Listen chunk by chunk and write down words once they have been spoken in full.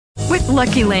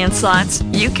Lucky Land Slots,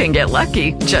 you can get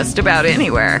lucky just about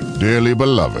anywhere. Dearly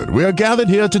beloved, we are gathered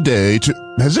here today to...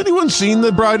 Has anyone seen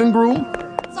the bride and groom?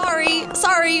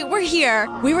 Sorry, we're here.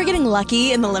 We were getting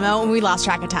lucky in the limo and we lost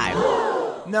track of time.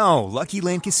 No, Lucky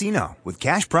Land Casino, with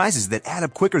cash prizes that add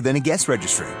up quicker than a guest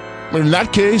registry. In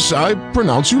that case, I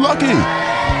pronounce you lucky.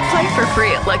 Play for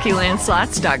free at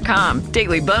LuckyLandSlots.com.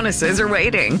 Daily bonuses are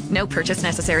waiting. No purchase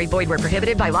necessary. Void where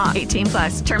prohibited by law. 18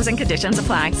 plus. Terms and conditions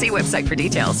apply. See website for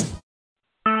details.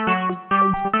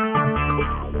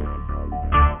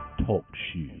 Talk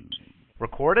shoes.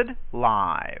 Recorded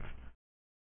live.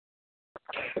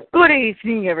 Good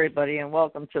evening, everybody, and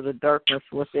welcome to the Darkness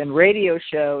Within radio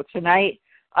show. Tonight,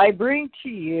 I bring to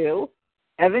you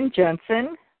Evan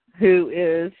Jensen, who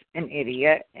is an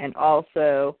idiot, and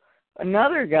also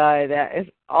another guy that is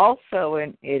also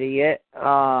an idiot.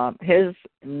 His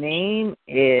name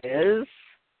is,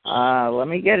 let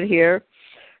me get it here,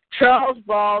 Charles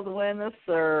Baldwin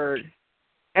III.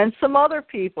 And some other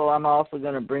people I'm also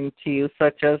going to bring to you,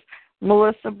 such as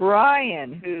Melissa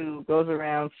Bryan, who goes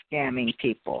around scamming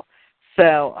people.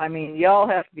 So, I mean, y'all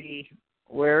have to be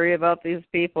wary about these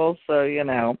people. So, you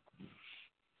know,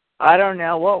 I don't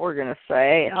know what we're going to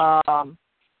say.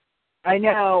 I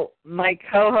know my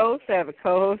co-host, I have a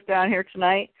co-host down here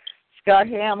tonight, Scott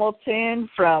Hamilton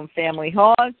from Family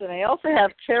Haunts, and I also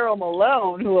have Carol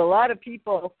Malone, who a lot of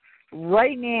people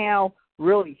right now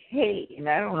really hate, and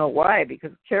I don't know why,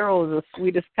 because Carol is the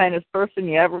sweetest, kindest person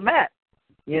you ever met.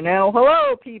 You know,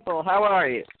 hello, people. How are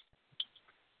you?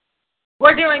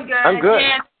 We're doing good. I'm good.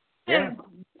 And the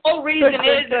whole reason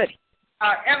good.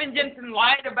 Evan Jensen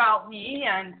lied about me,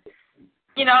 and,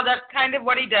 you know, that's kind of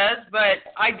what he does, but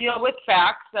I deal with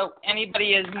facts, so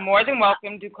anybody is more than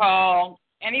welcome to call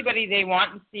anybody they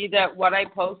want and see that what I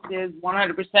post is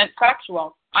 100%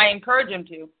 factual. I encourage them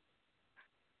to.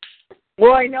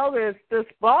 Well, I know this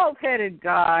bald-headed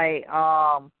guy,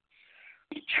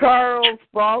 Charles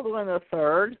Baldwin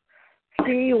III,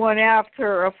 he went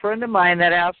after a friend of mine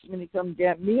that asked me to come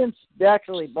down,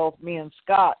 both me and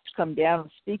Scott, to come down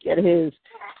and speak at his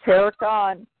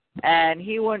Paracon, and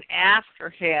he went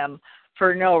after him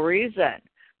for no reason,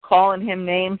 calling him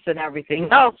names and everything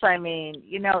else. I mean,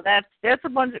 you know, that's a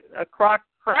bunch of crap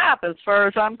as far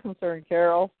as I'm concerned,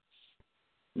 Carol.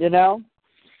 You know?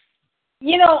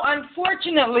 You know,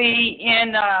 unfortunately,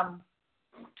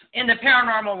 in the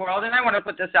paranormal world, and I want to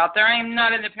put this out there, I am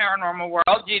not in the paranormal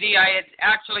world. Judy, I had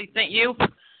actually sent you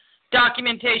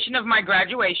documentation of my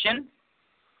graduation.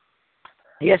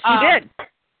 Yes, you did.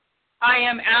 I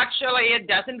am actually a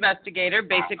death investigator,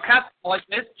 basic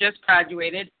pathologist, just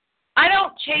graduated. I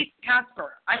don't chase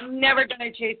Casper. I'm never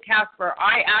going to chase Casper.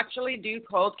 I actually do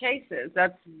cold cases.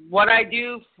 That's what I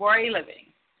do for a living.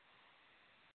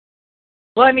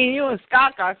 Well, I mean, you and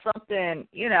Scott got something,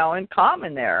 you know, in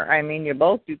common there. I mean, you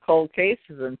both do cold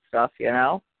cases and stuff, you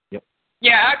know. Yep.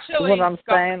 Yeah, actually. What I'm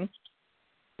saying.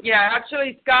 Yeah,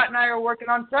 actually, Scott and I are working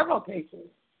on several cases.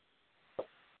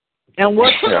 And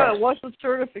what's the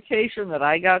certification that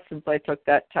I got since I took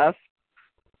that test?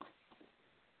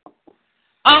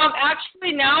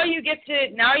 Actually, now you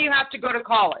have to go to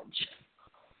college.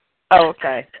 Oh,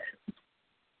 okay.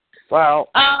 Well,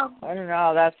 I don't know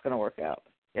how that's going to work out,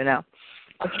 you know.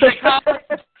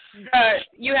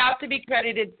 You have to be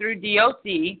credited through DOC,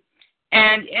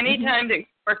 and anytime that you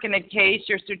work in a case,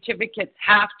 your certificates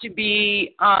have to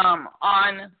be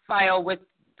on file with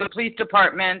the police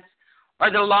department or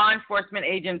the law enforcement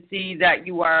agency that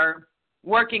you are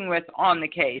working with on the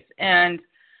case. And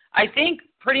I think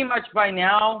pretty much by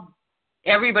now,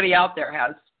 everybody out there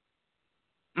has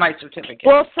my certificate.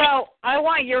 Well, so I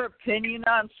want your opinion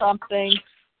on something.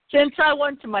 Since I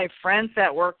went to my friends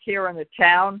that work here in the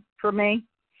town for me,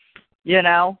 you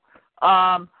know,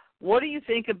 what do you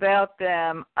think about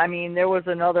them? I mean, there was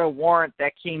another warrant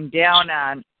that came down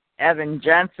on Evan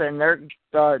Jensen. They're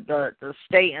the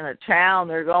state and the town.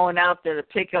 They're going out there to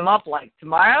pick him up like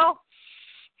tomorrow.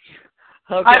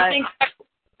 Okay.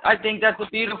 I think that's a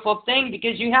beautiful thing,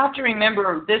 because you have to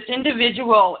remember this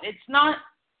individual. It's not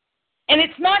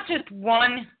just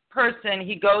one person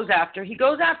he goes after. He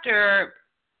goes after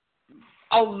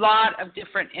a lot of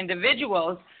different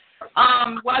individuals,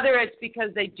 whether it's because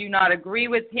they do not agree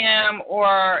with him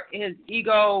or his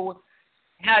ego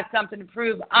has something to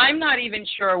prove. I'm not even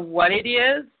sure what it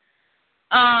is,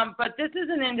 but this is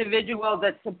an individual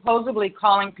that's supposedly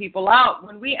calling people out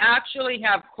when we actually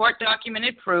have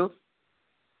court-documented proof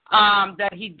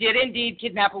that he did indeed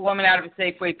kidnap a woman out of a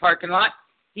Safeway parking lot.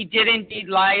 He did indeed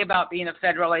lie about being a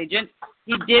federal agent.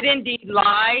 He did indeed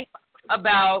lie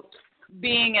about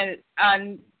being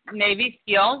a Navy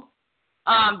SEAL.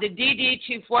 The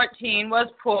DD-214 was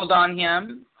pulled on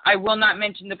him. I will not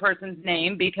mention the person's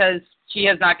name because she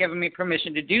has not given me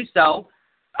permission to do so.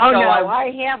 Oh, so no,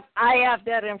 I have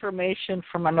that information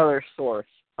from another source,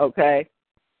 okay?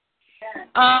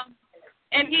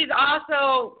 And he's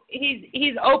also,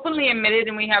 he's openly admitted,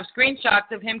 and we have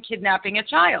screenshots of him kidnapping a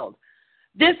child.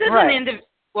 This is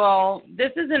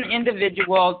an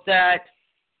individual that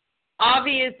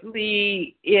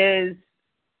obviously is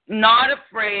not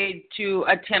afraid to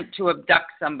attempt to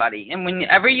abduct somebody. And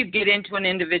whenever you get into an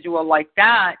individual like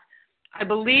that, I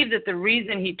believe that the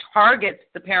reason he targets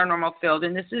the paranormal field,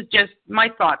 and this is just my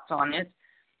thoughts on it,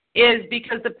 is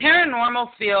because the paranormal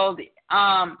field,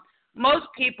 most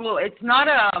people, it's not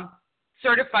a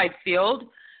certified field,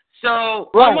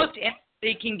 so almost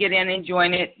anybody can get in and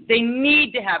join it. They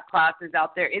need to have classes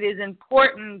out there. It is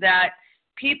important that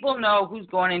people know who's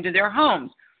going into their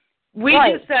homes. We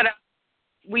just set up,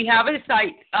 we have a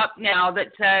site up now that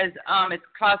says it's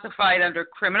classified under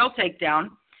criminal takedown,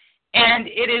 and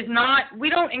it is not, we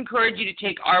don't encourage you to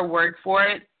take our word for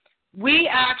it. We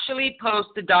actually post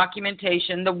the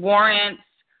documentation, the warrants,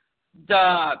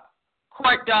 the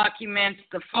court documents,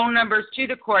 the phone numbers to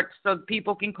the courts so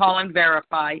people can call and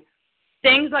verify.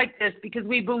 Things like this, because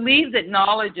we believe that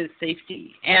knowledge is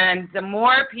safety. And the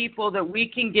more people that we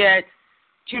can get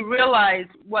to realize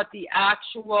what the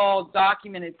actual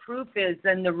documented proof is,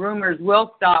 then the rumors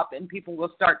will stop and people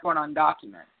will start going on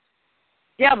documents.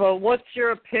 Yeah, but what's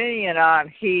your opinion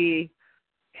on he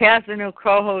has a new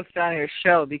co-host on his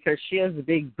show because she has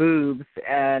big boobs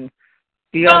and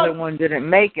the other one didn't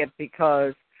make it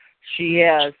because she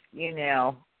has, you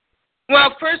know.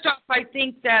 Well, first off, I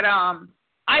think that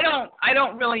I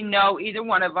don't really know either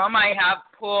one of them. I have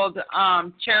pulled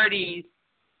Charity's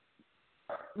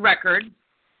record.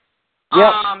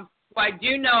 Yep. I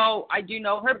do know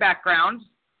her background.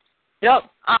 Yep.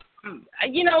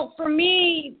 You know, for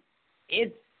me,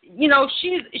 it's, you know,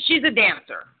 she's a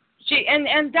dancer.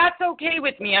 And that's okay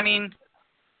with me. I mean,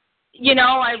 you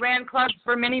know, I ran clubs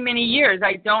for many, many years.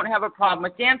 I don't have a problem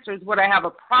with dancers. What I have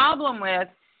a problem with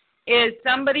is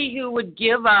somebody who would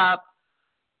give up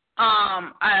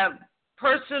a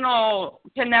personal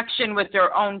connection with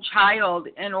their own child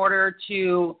in order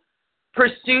to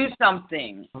pursue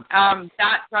something.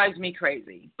 That drives me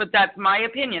crazy. But that's my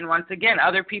opinion. Once again,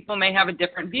 other people may have a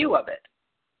different view of it.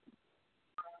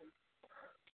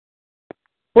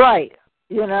 Right.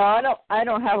 You know, I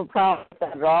don't have a problem with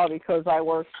that at all because I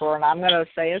worked for, and I'm going to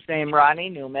say his name, Ronnie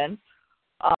Newman.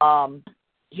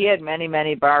 He had many,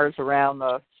 many bars around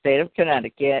the state of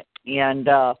Connecticut, and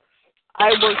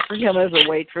I worked for him as a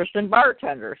waitress and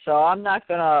bartender. So I'm not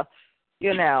going to,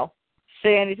 you know,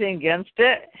 say anything against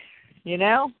it, you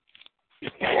know.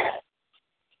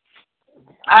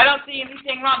 I don't see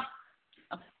anything wrong.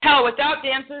 Hell, without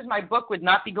dancers, my book would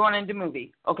not be going into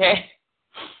movie, okay?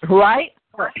 Right?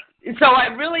 So I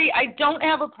don't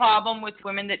have a problem with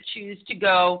women that choose to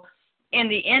go in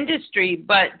the industry,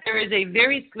 but there is a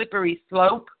very slippery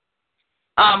slope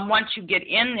once you get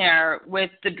in there with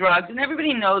the drugs, and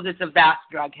everybody knows it's a vast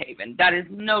drug haven. That is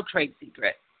no trade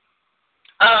secret.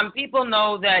 People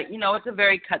know that, you know, it's a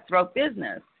very cutthroat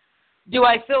business. Do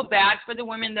I feel bad for the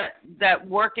women that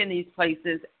work in these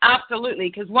places?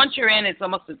 Absolutely, because once you're in, it's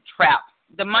almost a trap.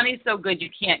 The money's so good you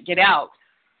can't get out.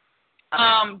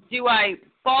 Do I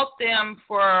fault them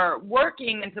for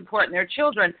working and supporting their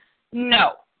children?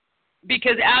 No,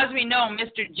 because as we know,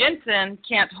 Mr. Jensen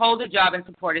can't hold a job and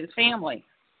support his family.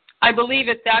 I believe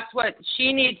if that's what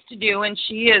she needs to do and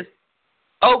she is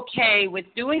okay with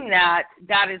doing that,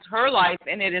 that is her life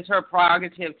and it is her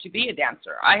prerogative to be a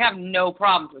dancer. I have no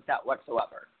problems with that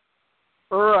whatsoever.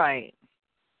 Right.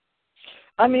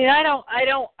 I mean,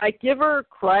 I give her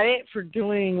credit for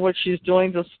doing what she's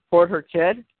doing to support her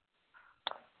kid.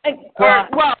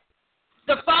 Well,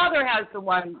 the father has the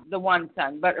one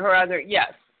son, but her other,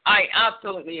 yes, I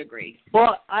absolutely agree.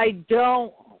 Well, I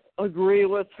don't agree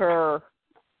with her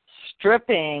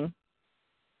stripping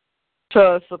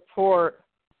to support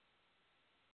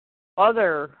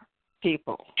other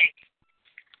people,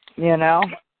 you know?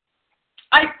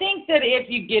 I think that if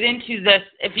you get into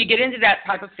that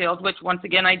type of field, which once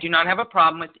again, I do not have a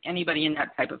problem with anybody in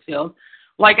that type of field.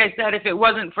 Like I said, if it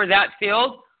wasn't for that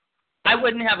field, I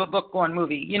wouldn't have a book going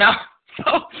movie, you know?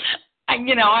 So, I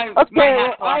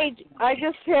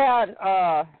just had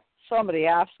somebody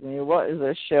ask me, what is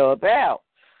this show about?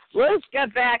 Let's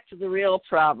get back to the real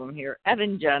problem here.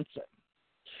 Evan Jensen.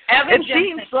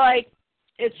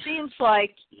 It seems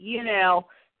like, you know,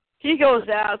 he goes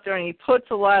out there and he puts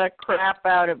a lot of crap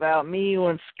out about me, you,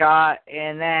 and Scott,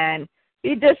 and then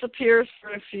he disappears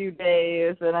for a few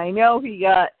days, and I know he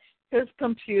got his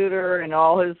computer and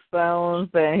all his phones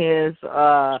and his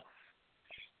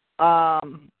all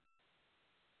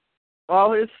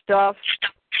his stuff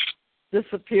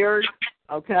disappeared,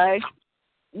 okay?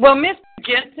 Well, Mr.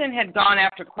 Jensen had gone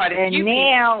after quite a few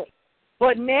people.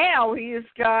 But now he's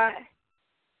got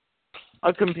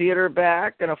a computer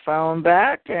back and a phone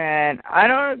back, and I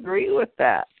don't agree with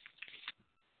that.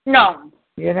 No.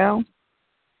 You know?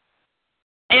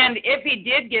 And if he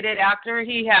did get it after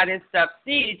he had his stuff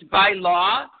seized, by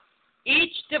law,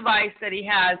 each device that he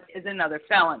has is another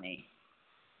felony.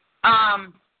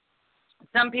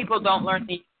 Some people don't learn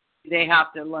they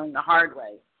have to learn the hard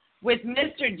way. With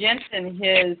Mr. Jensen,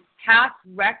 his past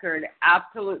record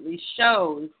absolutely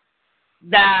shows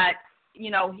that,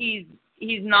 you know, he's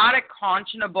not a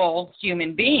conscionable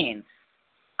human being.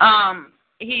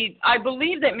 I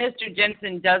believe that Mr.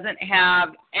 Jensen doesn't have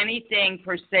anything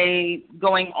per se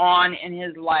going on in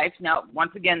his life. Now,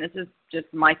 once again, this is just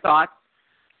my thoughts.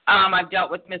 I've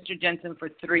dealt with Mr. Jensen for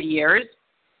 3 years.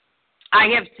 I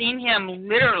have seen him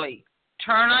literally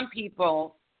turn on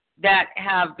people that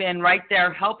have been right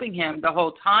there helping him the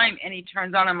whole time, and he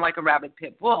turns on them like a rabid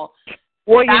pit bull.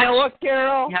 Well, you know what,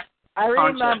 Carol? I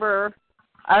remember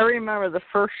the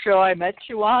first show I met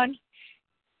you on.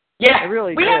 Yeah, I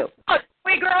really do.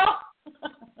 Wait, girl.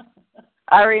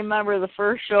 I remember the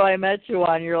first show I met you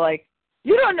on. You're like,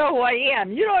 you don't know who I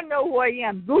am. You don't know who I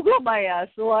am. Google my ass.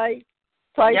 So I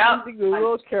typed into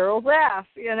Google Carol's ass,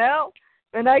 you know?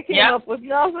 And I came up with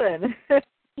nothing.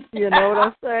 You know what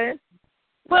I'm saying?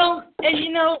 Well, and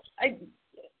you know,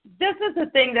 this is the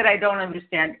thing that I don't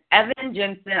understand. Evan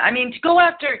Jensen, I mean, to go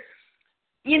after,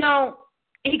 you know,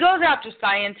 he goes after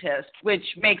scientists, which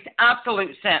makes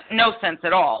no sense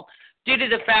at all, due to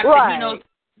the fact that he knows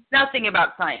nothing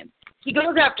about science. He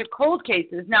goes after cold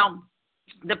cases. Now,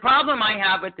 the problem I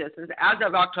have with this is, as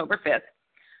of October 5th,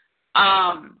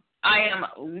 I am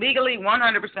legally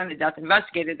 100% a death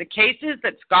investigator. The cases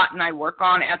that Scott and I work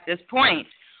on at this point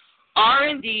are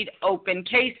indeed open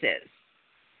cases.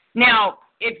 Now,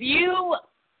 if you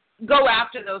go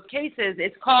after those cases,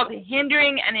 it's called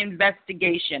hindering an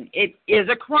investigation. It is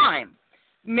a crime.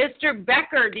 Mr.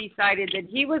 Becker decided that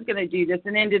he was going to do this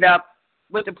and ended up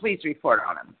with a police report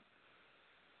on him.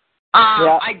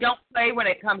 I don't play when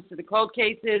it comes to the cold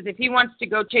cases. If he wants to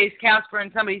go chase Casper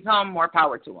in somebody's home, more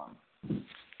power to him.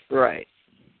 Right.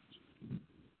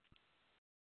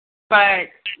 But,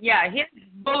 yeah, his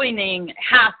bullying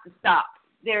has to stop.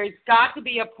 There's got to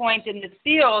be a point in this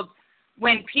field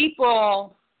when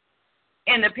people,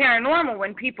 in the paranormal,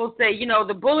 when people say, you know,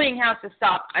 the bullying has to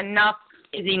stop, enough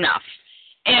is enough.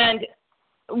 And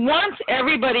once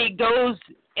everybody goes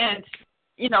and,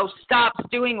 you know, stops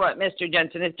doing what Mr.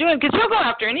 Jensen is doing, because he'll go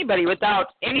after anybody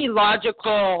without any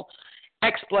logical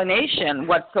explanation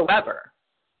whatsoever.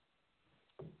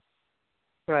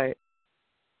 Right.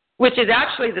 Which is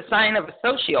actually the sign of a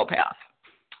sociopath.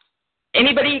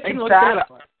 Anybody can look that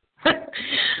up.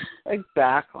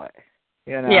 Exactly.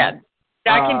 You know. Yeah,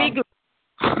 that can be good.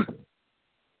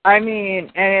 I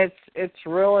mean, and it's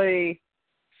really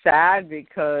sad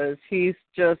because he's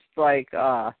just like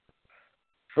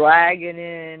dragging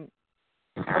in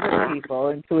other people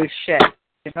into his shit.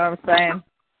 You know what I'm saying?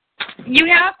 You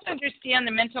have to understand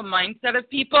the mental mindset of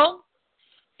people.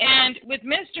 And with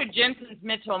Mr. Jensen's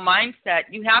mental mindset,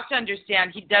 you have to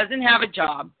understand he doesn't have a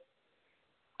job.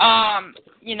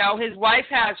 You know, his wife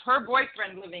has her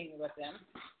boyfriend living with him.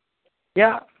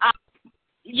 Yeah.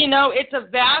 You know, it's a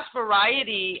vast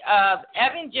variety of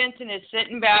Evan Jensen is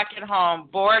sitting back at home,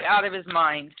 bored out of his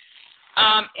mind.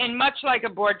 And much like a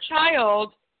bored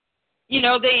child, you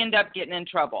know, they end up getting in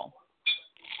trouble.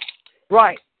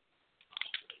 Right.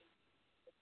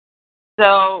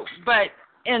 So, but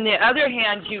on the other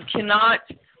hand, you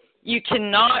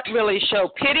cannot really show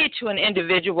pity to an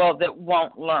individual that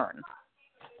won't learn.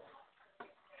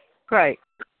 Right.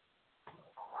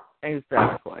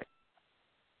 Exactly.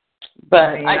 But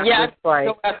I mean, it's like,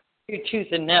 go after you tooth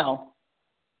and nail.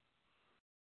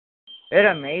 It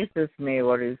amazes me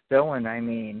what he's doing. I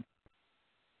mean,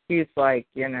 he's like,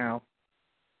 you know,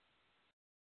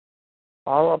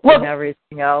 all up in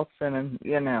everything else, and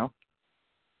you know.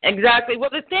 Exactly.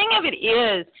 Well, the thing of it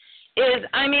is,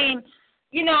 I mean,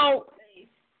 you know,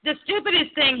 the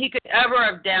stupidest thing he could ever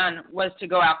have done was to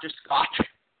go after Scott.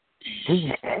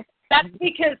 That's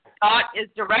because Scott is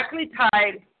directly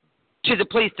tied to the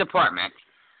police department.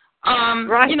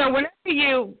 Right. You know,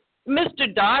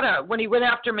 Mr. Dada, when he went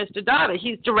after Mr. Dada,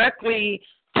 he's directly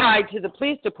tied to the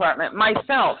police department.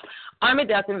 Myself, I'm a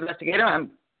death investigator.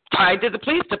 I'm tied to the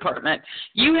police department.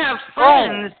 You have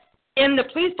friends in the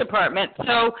police department.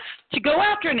 So to go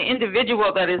after an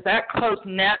individual that is that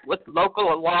close-knit with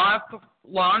local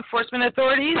law enforcement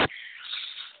authorities,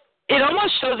 it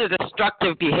almost shows a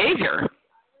destructive behavior.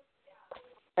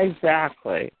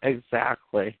 Exactly. That's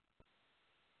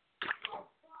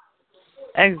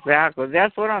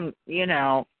what I'm,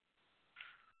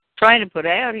 trying to put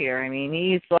out here. I mean,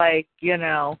 he's like,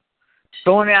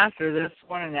 going after this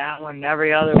one and that one and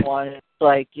every other one. It's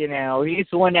like, he's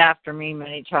went after me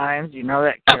many times. You know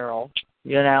that, Carol,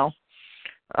 He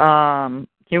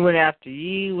went after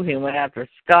you. He went after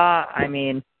Scott. I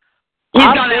mean, he's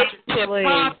gone after Tip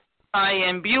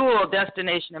and Buell,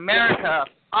 Destination America,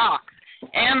 Fox,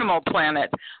 Animal Planet.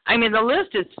 I mean, the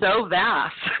list is so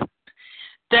vast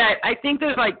that I think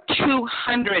there's like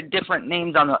 200 different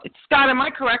names on the. Scott, am I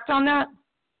correct on that?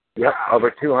 Yep,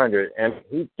 over 200. And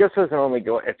he just doesn't only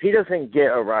go, if he doesn't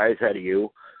get a rise out of you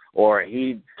or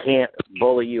he can't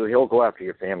bully you, he'll go after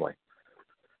your family.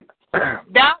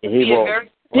 He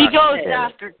goes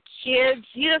after kids.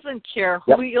 He doesn't care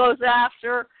who he goes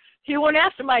after. He went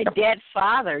after my dead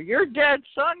father. Your dead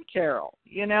son, Carol.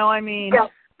 I mean,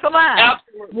 come on.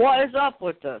 Absolutely. What is up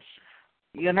with this?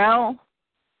 Yeah.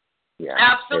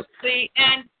 Absolutely.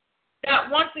 And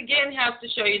that once again has to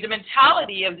show you the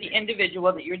mentality of the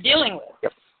individual that you're dealing with.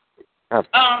 Yep.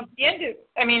 A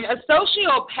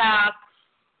sociopath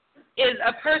is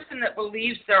a person that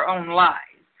believes their own lies.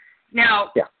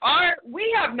 Now,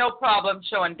 we have no problem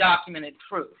showing documented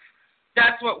proof.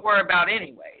 That's what we're about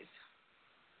anyways.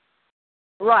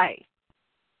 Right.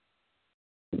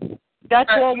 That's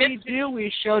what we do.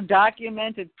 We show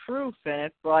documented proof, and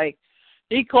it's like,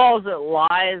 he calls it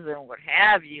lies and what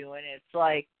have you, and it's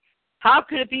like, how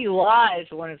could it be lies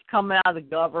when it's coming out of the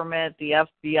government, the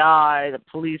FBI, the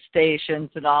police stations,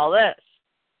 and all this?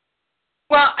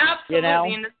 Well,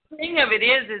 absolutely. And the thing of it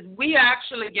is we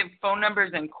actually give phone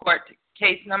numbers and court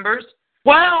case numbers.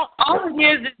 Well, all it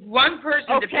is one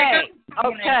person to pick up the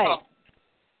phone and call.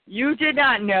 You did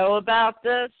not know about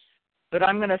this, but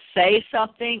I'm going to say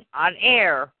something on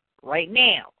air right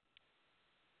now.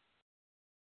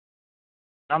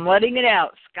 I'm letting it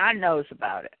out. Scott knows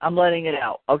about it. I'm letting it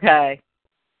out, okay?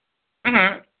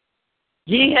 Mm-hmm.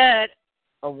 He had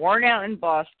a warrant out in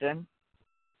Boston.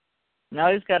 Now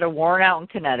he's got a warrant out in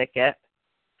Connecticut.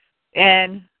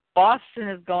 And Boston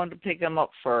is going to pick him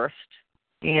up first.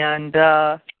 And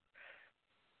we're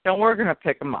going to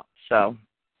pick him up. So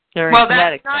they're in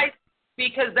Connecticut. That's nice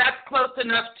because that's close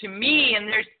enough to me, and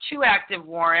there's 2 active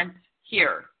warrants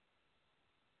here.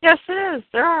 Yes, it is.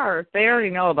 There are. They already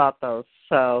know about those.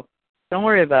 So don't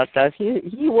worry about that.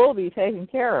 He will be taken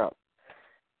care of.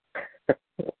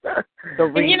 The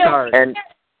retard. And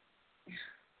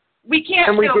we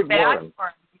can't feel bad for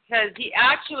him because he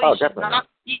actually should not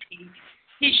be.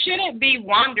 He shouldn't be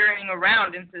wandering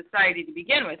around in society to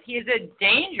begin with. He is a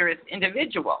dangerous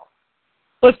individual.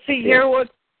 But see,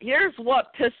 here's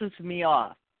what pisses me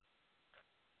off.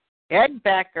 Ed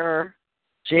Becker,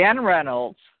 Jan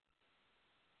Reynolds,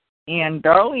 and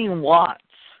Darlene Watts,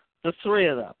 the 3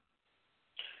 of them,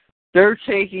 they're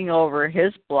taking over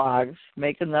his blogs,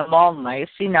 making them all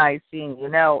nicey-nicey,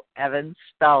 and, Evan's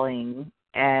spelling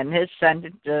and his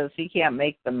sentences, he can't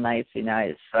make them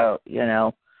nicey-nice, so,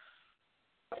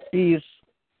 he's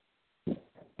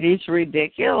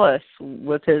ridiculous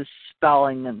with his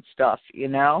spelling and stuff, So we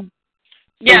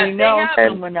know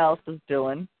someone else is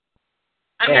doing.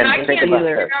 I mean, I can't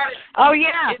figure out. Oh,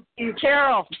 yeah,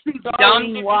 Carol,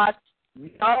 Darlene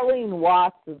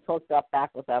Watts is hooked up back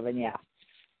with Evan, yeah.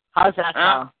 How's that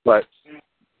sound? But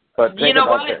you know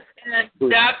what?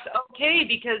 That's okay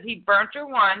because he burnt her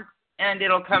once, and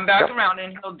it'll come back around,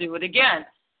 and he'll do it again.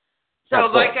 So,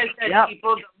 like I said,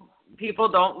 people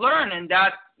don't learn, and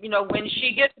that when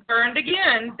she gets burned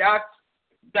again,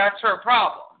 that's her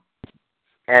problem.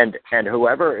 And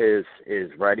whoever is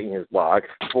writing his blogs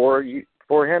for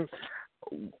him,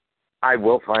 I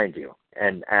will find you.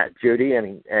 And Judy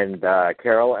and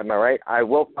Carol, am I right? I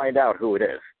will find out who it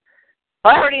is.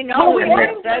 I already know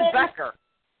it's Ed Becker.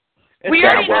 We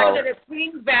already know that it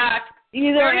brings back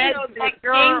either Ed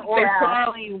Becker or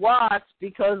Charlie Watts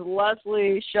because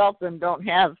Leslie Shelton don't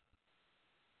have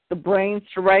the brains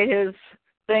to write his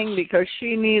thing because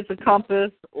she needs a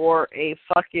compass or a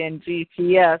fucking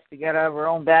GPS to get out of her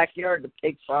own backyard, the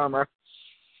pig farmer.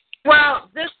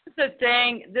 Well, this is the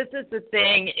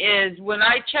thing is when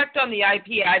I checked on the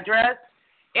IP address,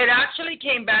 it actually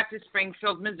came back to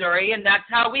Springfield, Missouri, and that's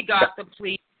how we got the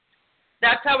police.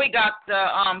 That's how we got the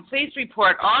police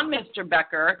report on Mr.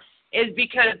 Becker, is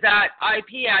because that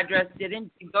IP address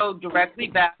didn't go directly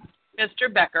back to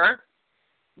Mr. Becker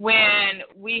when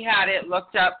we had it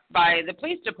looked up by the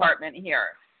police department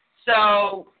here.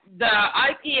 So the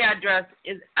IP address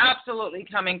is absolutely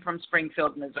coming from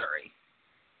Springfield, Missouri.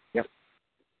 Yep.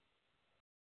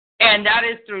 And that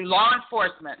is through law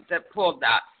enforcement that pulled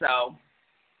that. So.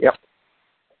 Yep.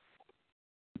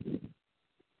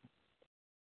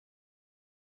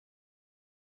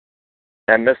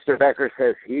 And Mr. Becker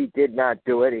says he did not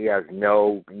do it. He has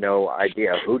no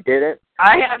idea who did it.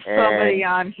 I have somebody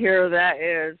on here that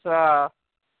is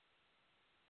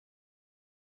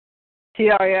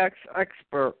TIX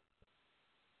expert.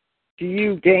 Do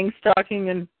you do gang stalking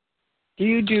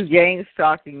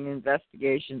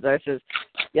investigations? I says,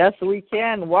 yes, we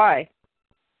can. Why?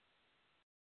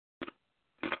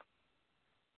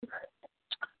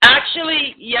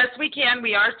 Actually, yes, we can.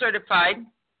 We are certified.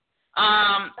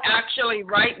 Actually,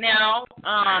 right now,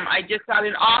 I just got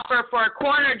an offer for a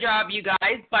corner job, you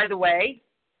guys, by the way.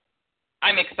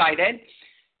 I'm excited.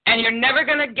 And you're never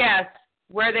going to guess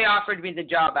where they offered me the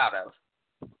job out of.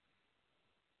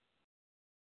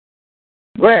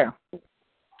 Where?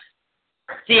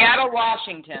 Seattle,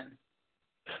 Washington.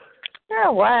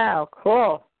 Oh, wow.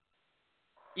 Cool.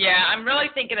 Yeah, I'm really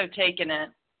thinking of taking it.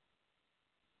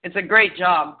 It's a great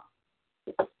job.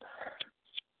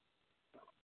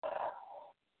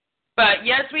 But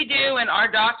yes, we do, and our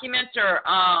documents are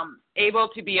able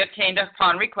to be obtained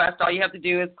upon request. All you have to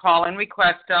do is call and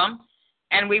request them,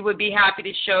 and we would be happy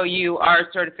to show you our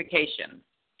certification.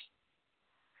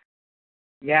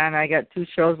 Yeah, and I got 2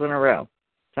 shows in a row,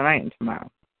 tonight and tomorrow.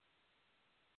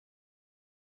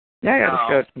 Yeah, I got a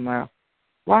show tomorrow.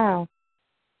 Wow.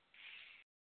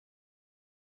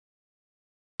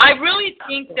 I really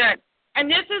think that, and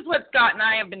this is what Scott and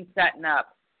I have been setting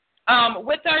up.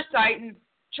 With our site, and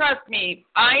trust me,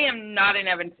 I am not an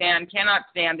Evan fan, cannot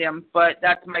stand him, but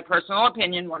that's my personal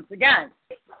opinion once again.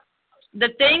 The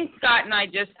thing Scott and I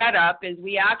just set up is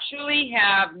we actually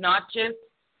have not just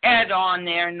Ed on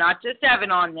there, not just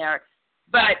Evan on there,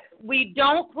 but we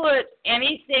don't put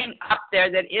anything up there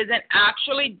that isn't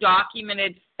actually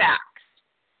documented facts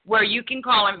where you can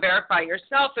call and verify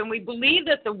yourself. And we believe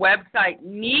that the website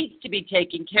needs to be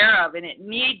taken care of and it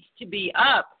needs to be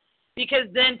up because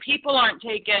then people aren't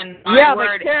taking my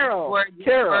word,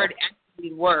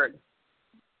 word.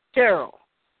 Carol.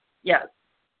 Yes.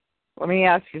 Let me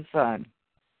ask you, son.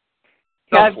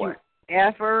 Have you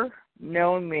ever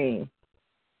known me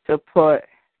to put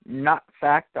not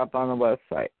fact up on the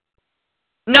website?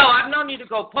 No, I've known you to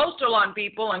go postal on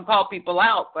people and call people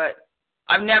out, but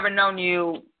I've never known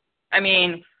you. I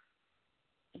mean,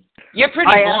 you're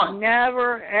pretty blunt. I have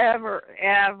never, ever,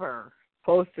 ever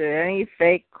posted any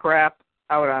fake crap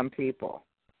out on people.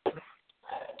 No,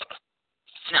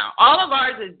 all of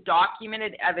ours is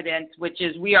documented evidence, which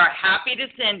is we are happy to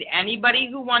send anybody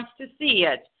who wants to see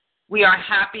it. We are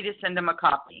happy to send them a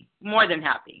copy. More than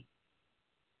happy.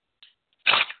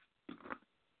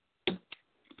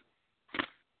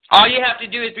 All you have to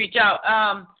do is reach out.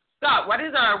 Scott, what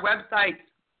is our website's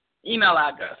email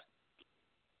address?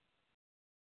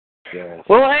 Yes.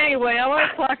 Well, anyway, I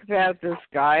want to talk about this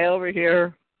guy over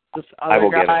here, this other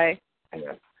guy.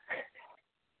 You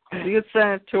could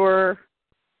send it to her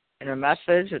in a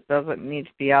message. It doesn't need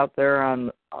to be out there on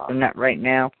the net right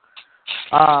now.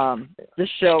 This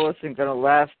show isn't going to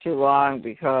last too long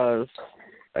because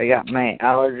I got my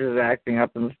allergies acting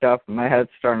up and stuff, and my head's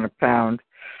starting to pound.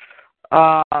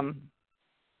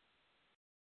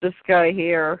 This guy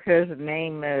here, his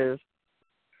name is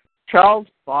Charles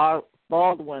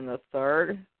Baldwin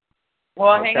III.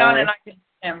 Well, hang on and I can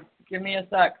him. Give me a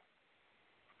sec.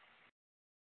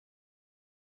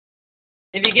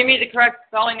 If you give me the correct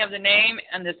spelling of the name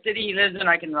and the city he lives in,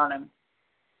 I can run him.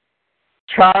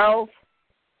 Charles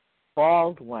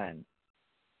Baldwin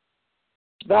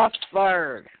the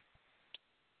Third.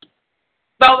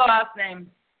 Spell the last name.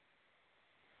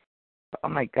 Oh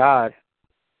my God.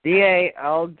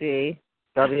 Daldwin.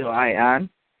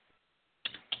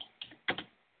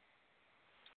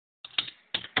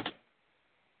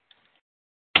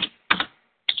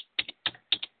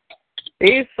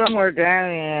 He's somewhere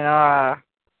down in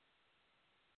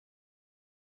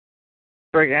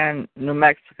friggin' New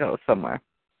Mexico somewhere.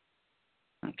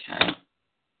 Okay.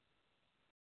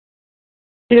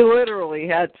 He literally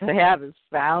had to have his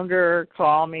founder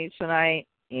call me tonight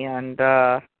and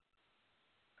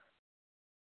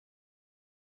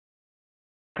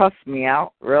cuss me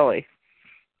out, really.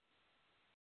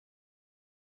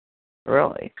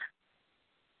 Really.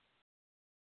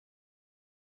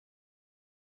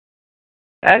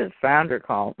 That his founder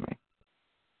called me.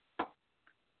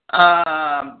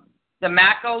 The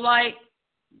Mako light?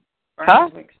 Huh?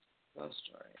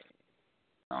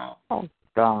 Oh,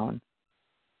 darn.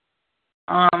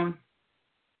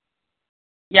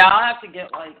 Yeah, I'll have to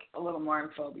get like a little more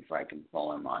info before I can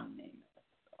pull him on name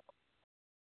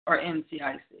or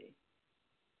NCIC.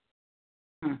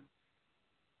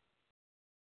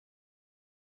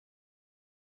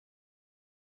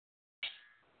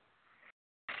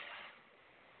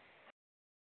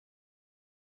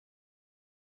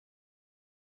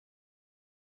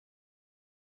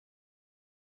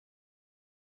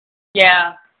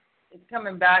 Yeah, it's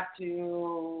coming back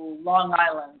to Long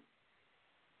Island.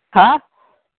 Huh?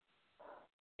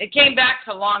 It came back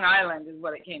to Long Island is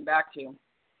what it came back to.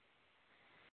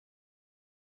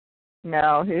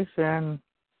 No, he's in...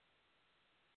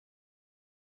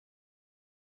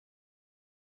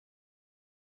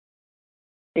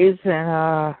 He's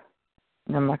in,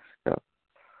 New Mexico.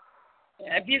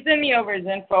 Yeah, if you send me over his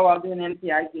info, I'll do an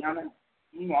NPIC on it.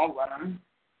 I'll run him.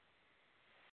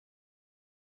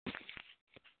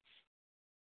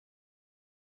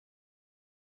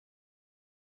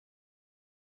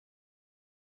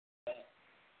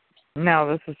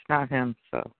 No, this is not him,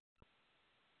 so...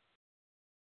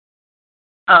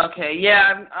 Okay,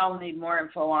 yeah, I'll need more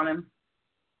info on him.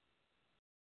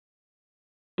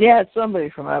 Yeah, it's somebody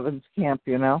from Evans Camp,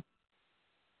 you know?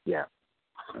 Yeah.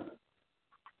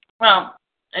 Well,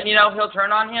 and he'll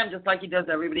turn on him just like he does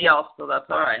everybody else, so that's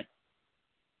all right.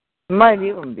 Might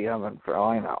even be Evan for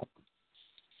all I know.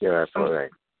 Yeah, that's all right.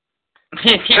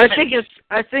 I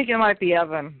think it might be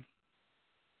Evan.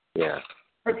 Yeah.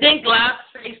 I think last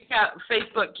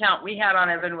Facebook count we had on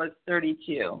Evan was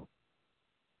 32.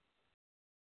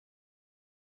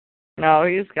 No,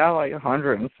 he's got like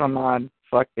 100 and some odd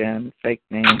fucking fake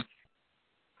names.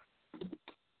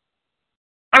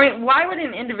 I mean, why would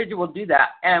an individual do that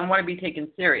and want to be taken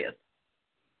serious?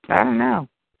 I don't know.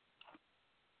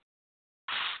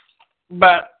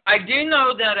 But I do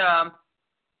know that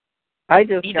I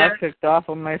just got kicked off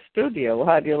of my studio.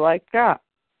 How do you like that?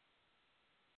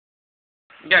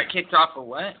 You got kicked off of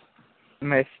what?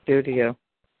 My studio.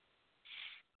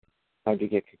 How'd you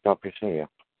get kicked off your studio?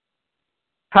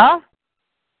 Huh?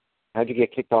 How'd you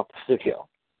get kicked off the studio?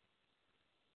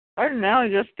 I don't know. I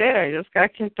just did. I just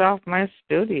got kicked off my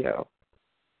studio.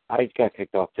 I got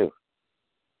kicked off too.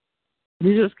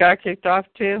 You just got kicked off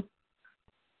too?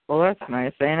 Well, that's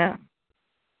nice, ain't it?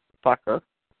 Fucker.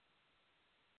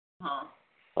 Huh.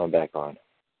 I'm back on.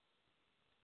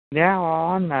 Yeah, well,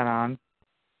 I'm not on.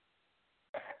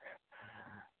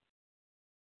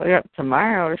 We got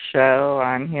tomorrow's show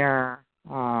on here.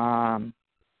 Wow,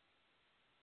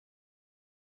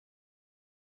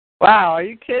 are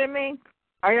you kidding me?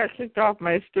 I got kicked off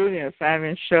my studio, so I've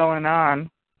been showing on.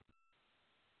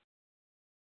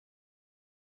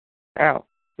 Oh,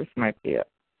 this might be it.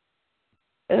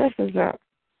 This is it.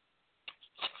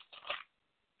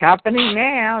 Happening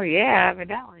now. Yeah,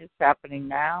 evidently it's happening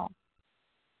now.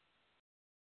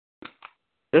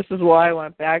 This is why I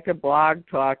went back to Blog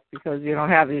Talk, because you don't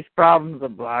have these problems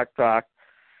with Blog Talk.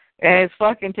 And it's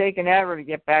fucking taken ever to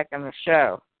get back on the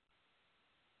show.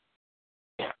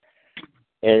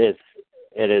 It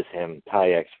is him.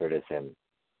 Thai expert is him.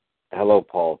 Hello,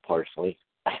 Paul Parsley.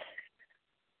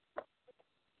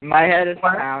 My head is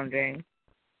pounding.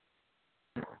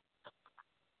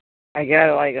 I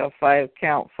got like a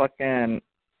 5-count fucking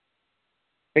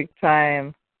big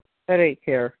time headache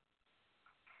here.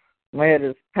 My head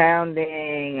is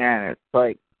pounding, and it's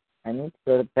like I need to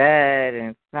go to bed, and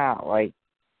it's not like.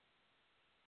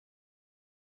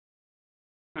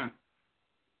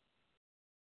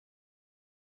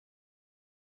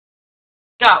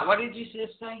 Scott, what did you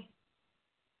just say?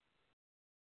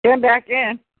 Get back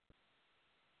in.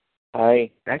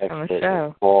 Hi, back on the expert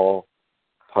show. Paul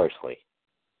Parsley.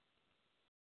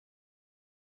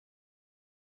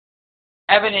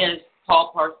 Evan is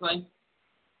Paul Parsley.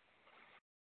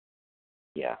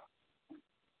 Yeah.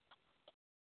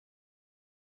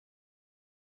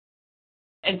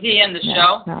 Is he in the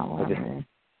show? No,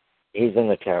 he's in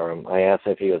the chat room. I asked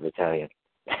if he was Italian.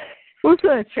 Who's in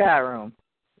the chat room?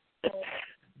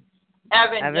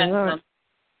 Evan Jensen.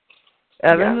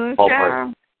 Evan's in the chat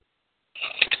room?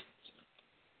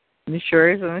 You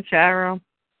sure he's in the chat room?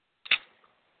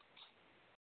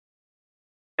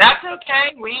 That's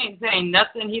okay. We ain't saying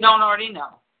nothing he don't already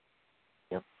know.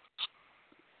 Yep.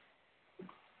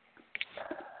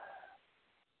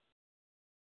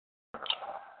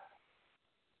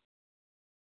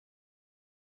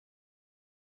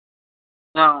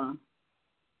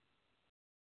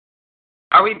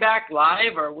 Are we back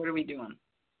live, or what are we doing?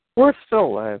 We're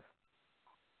still live.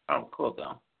 Oh, cool,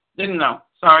 though. Didn't know.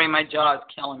 Sorry, my jaw is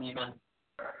killing me, man.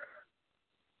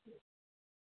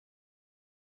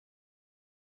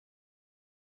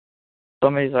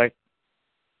 Somebody's like,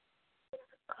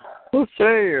 who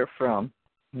say you're from?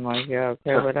 I'm like, yeah,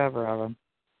 okay, whatever, Evan.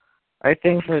 I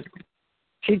think the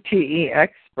TTE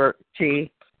expert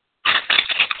T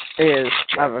is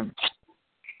Evan.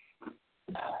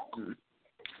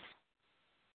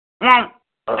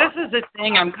 Well, this is the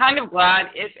thing. I'm kind of glad.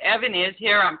 If Evan is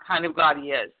here, I'm kind of glad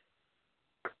he is.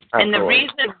 And the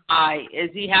reason why is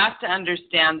he has to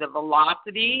understand the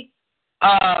velocity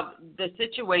of the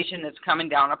situation that's coming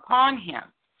down upon him.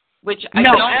 Which I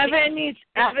no, don't Evan needs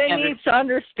to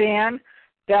understand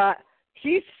that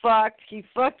he's fucked. He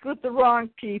fucked with the wrong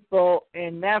people,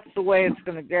 and that's the way it's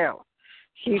going to go.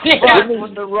 He fucked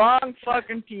with the wrong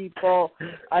fucking people.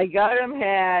 I got him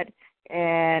had,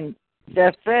 and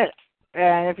that's it.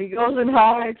 And if he goes and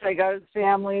hides, I got his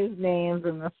family's names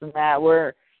and this and that.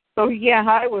 So he can't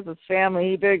hide with his family.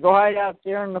 He better go hide out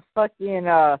there in the fucking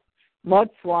mud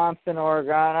swamps in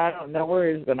Oregon. I don't know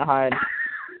where he's going to hide.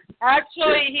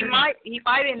 Actually, he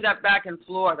might end up back in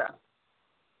Florida.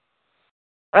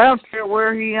 I don't care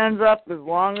where he ends up as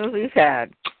long as he's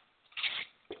had.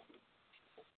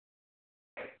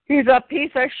 He's a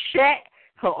piece of shit.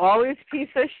 He'll always be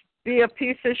a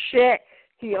piece of shit.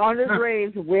 He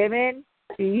undergrades women.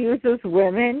 He uses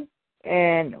women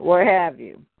and what have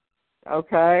you.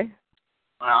 Okay?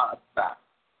 Well, that's bad.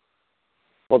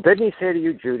 Well, didn't he say to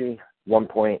you, Judy, one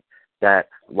point that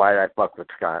why did I fuck with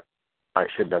Scott? I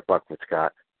shouldn't have fucked with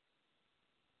Scott.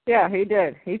 Yeah, he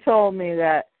did. He told me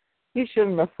that he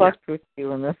shouldn't have fucked with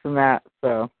you and this and that,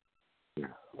 so.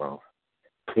 Yeah, well,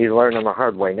 he's learning the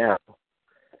hard way now.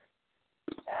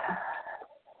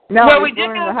 No, well, he's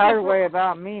learning the hard way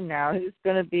about me now. He's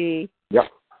going to be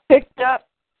picked up,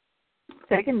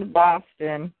 taken to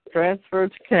Boston,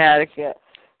 transferred to Connecticut,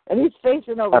 and he's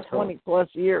facing over 20-plus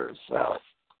years, so.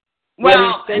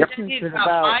 Well, and then he's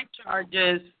got my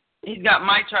charges. He's got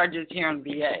my charges here in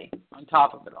VA on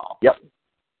top of it all. Yep.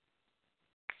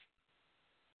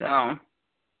 So.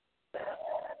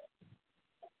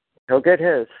 He'll get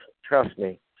his. Trust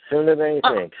me. Sooner than he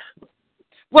thinks.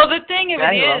 Well, the thing of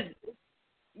it is,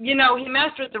 he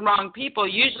messed with the wrong people.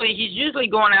 He's usually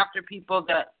going after people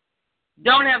that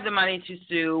don't have the money to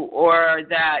sue or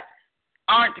that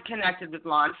aren't connected with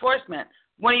law enforcement.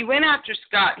 When he went after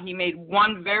Scott, he made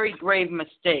one very grave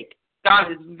mistake.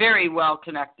 Scott is very well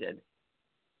connected.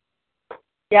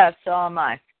 Yeah, so am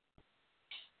I.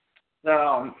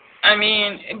 So, I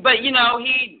mean, but, he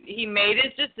made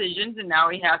his decisions, and now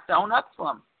he has to own up to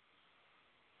them.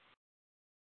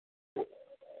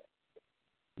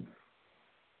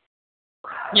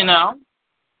 Yep.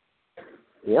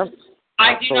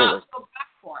 I do not go back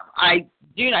for him.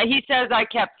 He says I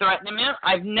kept threatening him.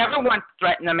 I've never once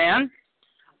threatened a man.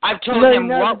 I've told him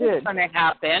what was going to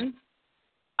happen.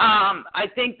 I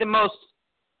think the most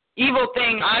evil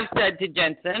thing I've said to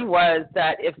Jensen was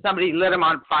that if somebody lit him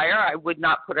on fire, I would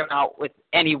not put him out with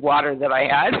any water that I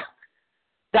had.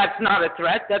 That's not a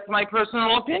threat. That's my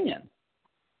personal opinion.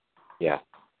 Yeah.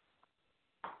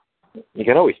 You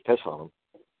can always piss on him.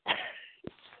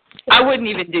 I wouldn't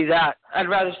even do that. I'd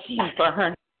rather see him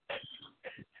burn.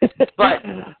 But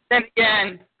then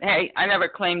again, hey, I never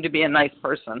claimed to be a nice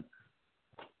person.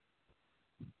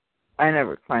 I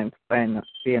never claimed to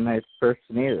be a nice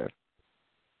person either.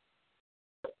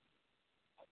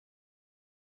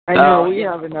 I know we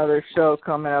have another show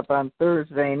coming up on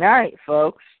Thursday night,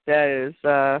 folks. That is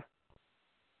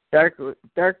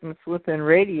Darkness Within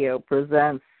Radio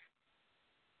presents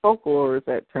Folklores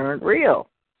That Turned Real.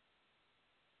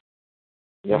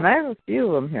 Yep. And I have a few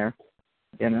of them here,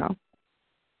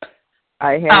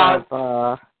 I have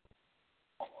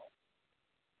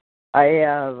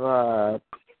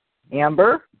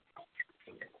Amber,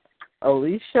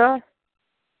 Alicia,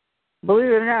 believe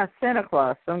it or not, Santa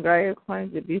Claus. Some guy who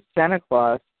claims to be Santa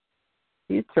Claus,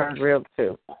 he's turned real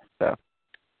too. So.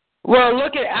 Well,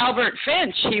 look at Albert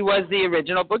Finch. He was the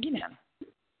original boogeyman.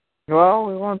 Well,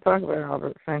 we won't talk about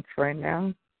Albert Finch right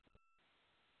now.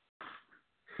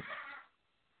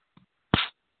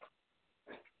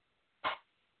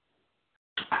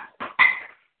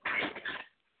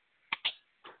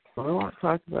 We won't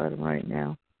talk about him right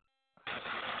now.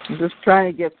 I'm just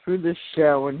trying to get through this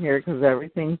show in here because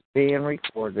everything's being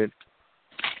recorded.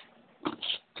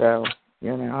 So,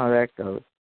 you know how that goes.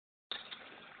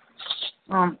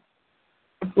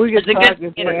 We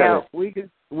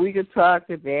could talk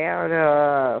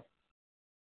about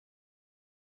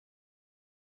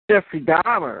Jeffrey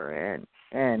Dahmer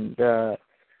and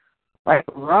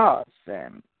Michael Ross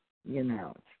and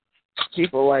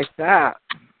people like that.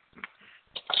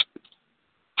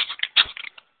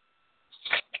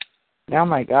 Oh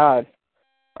my God.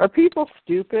 Are people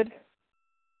stupid?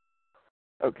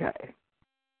 Okay.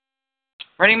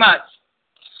 Pretty much.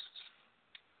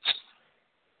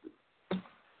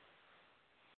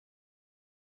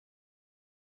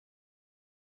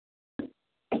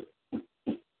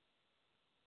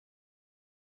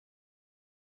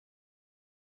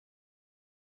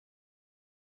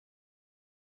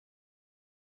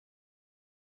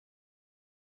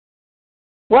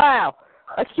 Wow.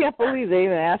 I can't believe they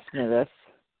even asked me this.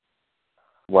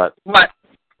 What?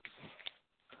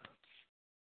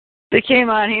 They came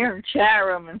on here in chat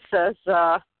room and says,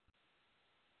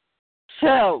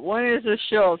 so, when is the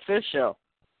show official?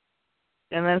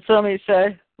 And then somebody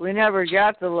said, we never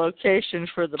got the location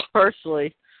for the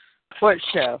Pursley Foot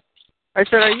show. I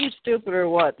said, are you stupid or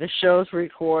what? The show's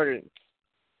recorded.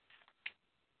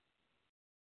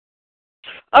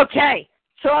 Okay,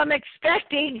 so I'm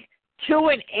expecting 2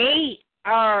 and 8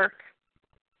 are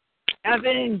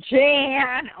Evan and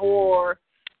Jan or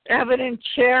Evan and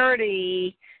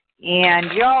Charity,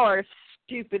 and y'all are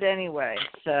stupid anyway,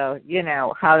 so you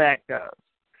know how that goes.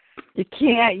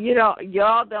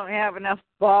 Y'all don't have enough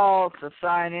balls to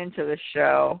sign into the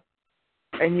show,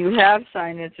 and you have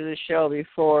signed into the show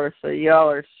before, so y'all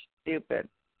are stupid.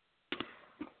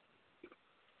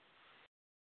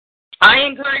 I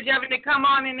encourage Evan to come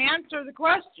on and answer the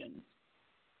questions.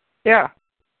 Yeah.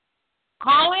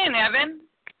 Call in, Evan.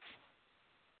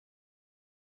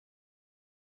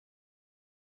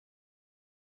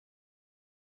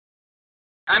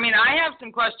 I mean, I have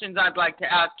some questions I'd like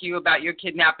to ask you about your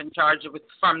kidnapping charge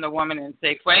from the woman in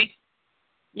Safeway.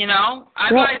 You know,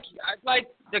 I'd like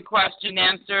the question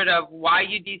answered of why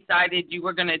you decided you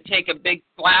were going to take a big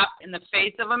slap in the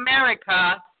face of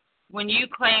America when you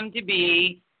claim to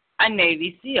be a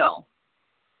Navy SEAL.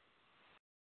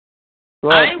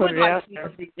 Well, I would like to know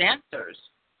these answers.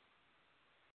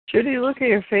 Judy, look at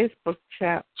your Facebook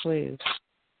chat, please.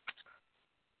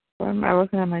 Why am I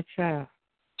looking at my chat?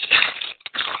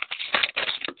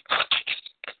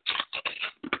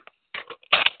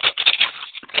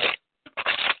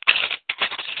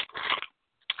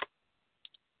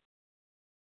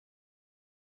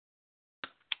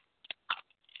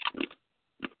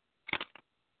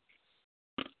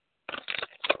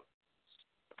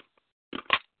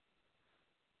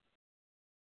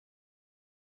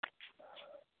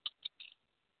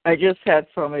 I just had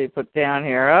somebody put down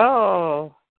here,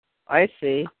 oh, I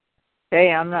see.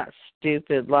 Hey, I'm not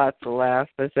stupid, lots of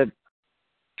laughs. I said,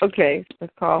 okay,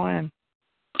 let's call in.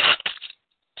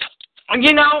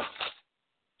 You know,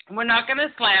 we're not going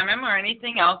to slam him or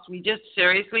anything else. We just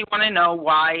seriously want to know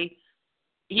why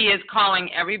he is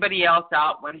calling everybody else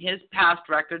out when his past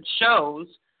record shows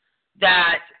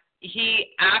that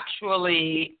he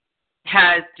actually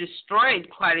has destroyed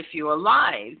quite a few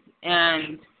lives.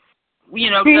 And you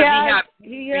know, he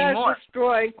has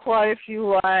destroyed quite a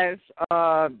few lives.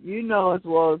 You know as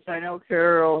well as I know,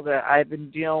 Carol, that I've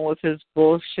been dealing with his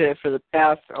bullshit for the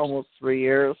past almost 3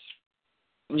 years.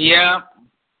 Yeah.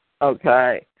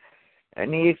 Okay.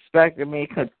 And he expected me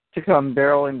to come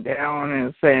barreling down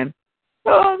and saying,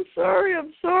 oh, I'm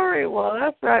sorry. Well,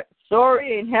 that's right.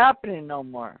 Sorry ain't happening no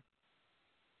more.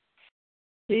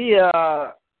 He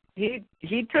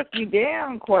took you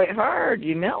down quite hard.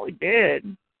 You know he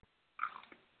did.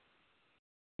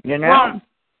 You know, well,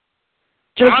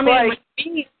 just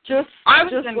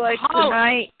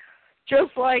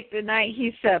like the night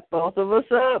he set both of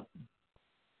us up.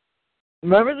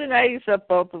 Remember the night he set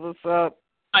both of us up?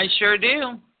 I sure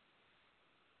do.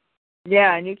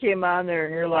 Yeah, and you came on there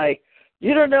and you're like,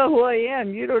 you don't know who I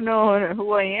am. You don't know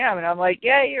who I am. And I'm like,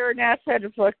 yeah, you're an asshead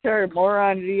deflector,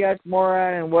 moron, idiot,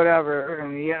 moron, and whatever.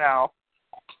 And, you know,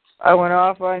 I went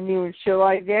off on you and shit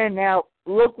like that. Now,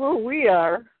 look where we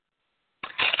are.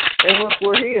 And look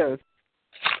where he is.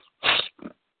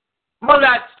 Well,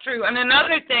 that's true. And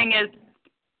another thing is,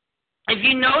 if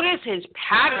you notice his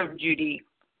pattern, Judy,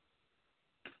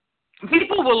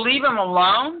 people will leave him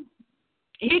alone.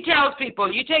 He tells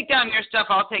people, you take down your stuff,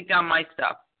 I'll take down my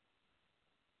stuff.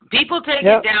 People take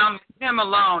it down, leave him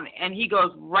alone, and he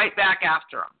goes right back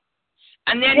after them.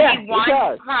 And then he whines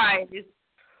and cries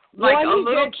like a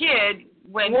little kid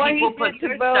when people put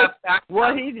their stuff back up.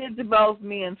 What he did to both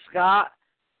me and Scott,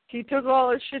 he took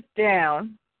all his shit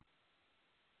down,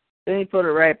 then he put it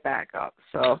right back up.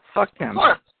 So, fuck him. Of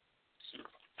course.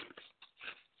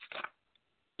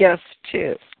 Yes,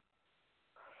 too.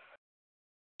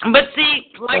 But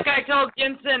see, like I told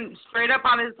Jensen straight up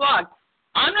on his blog,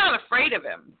 I'm not afraid of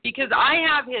him because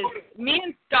me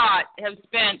and Scott have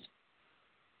spent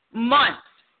months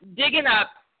digging up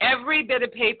every bit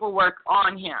of paperwork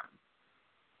on him.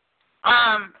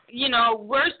 You know,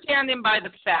 we're standing by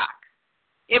the fact.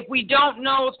 If we don't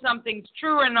know if something's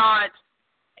true or not,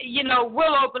 you know,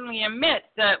 we'll openly admit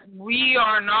that we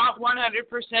are not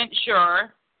 100%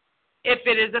 sure if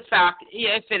it is a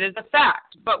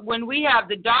fact. But when we have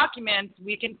the documents,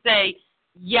 we can say,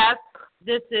 yes,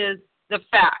 this is the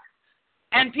fact.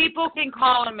 And people can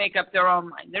call and make up their own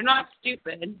mind. They're not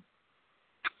stupid.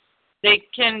 They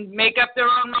can make up their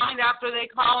own mind after they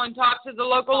call and talk to the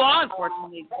local law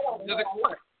enforcement agency, to the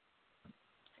court.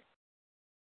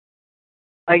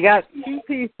 I got two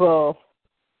people,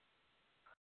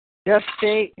 guest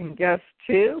 8 and guest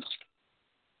 2,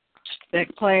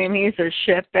 that claim he's a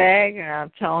shitbag, and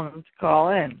I'm telling them to call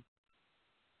in.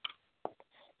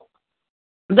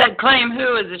 That claim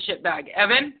who is a shitbag?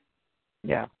 Evan?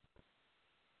 Yeah.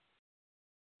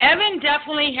 Evan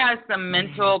definitely has some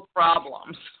mental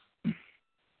problems.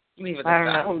 Leave it I at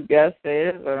don't that. know who guest 8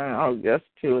 is. I don't know who guest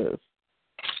 2 is.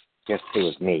 Guess who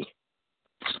is me.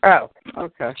 Oh,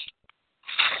 okay.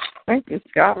 Thank you,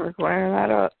 Scott, for clearing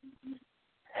that up.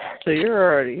 So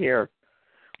you're already here.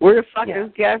 Where the fuck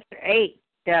is guest 8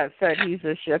 that said he's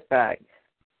a shitbag?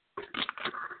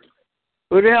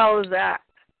 Who the hell is that?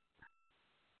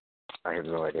 I have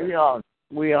no idea.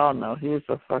 We all know he's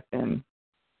a fucking...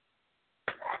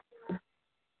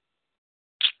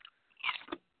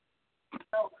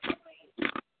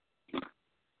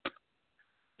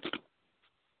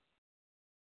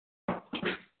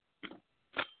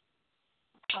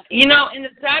 You know, and the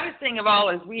saddest thing of all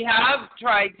is we have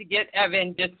tried to get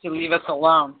Evan just to leave us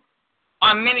alone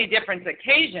on many different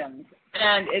occasions,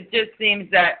 and it just seems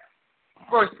that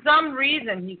for some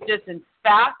reason he's just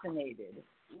fascinated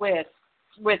with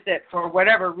it for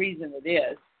whatever reason it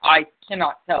is. I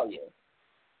cannot tell you.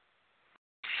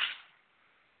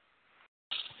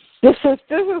 This is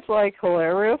like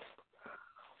hilarious.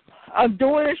 I'm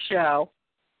doing a show.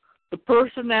 The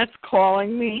person that's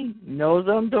calling me knows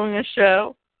I'm doing a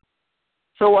show.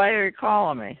 So why are you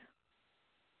calling me?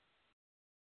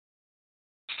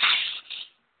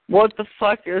 What the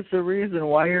fuck is the reason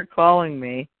why you're calling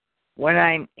me when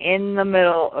I'm in the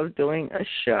middle of doing a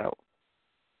show?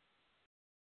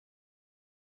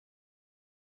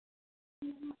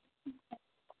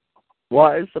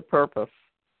 What is the purpose?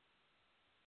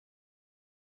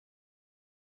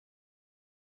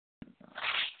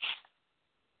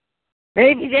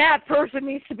 Maybe that person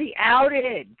needs to be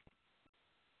outed.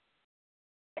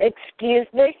 Excuse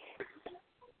me?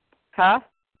 Huh?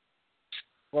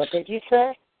 What did you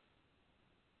say?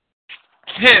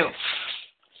 Who?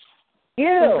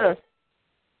 You.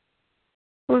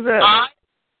 Who's this?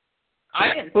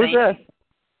 I didn't Who's think. this?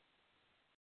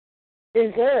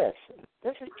 Who's this?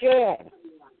 This is Jan.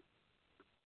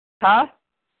 Huh?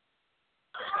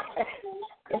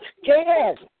 It's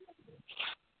Jan.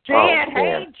 Jan,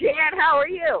 hey, Jan, how are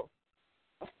you?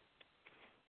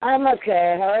 I'm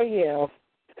okay. How are you?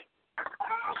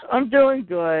 I'm doing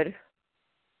good.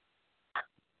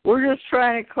 We're just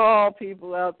trying to call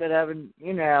people out that haven't,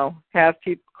 have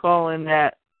people call in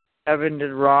that Evan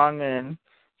did wrong, and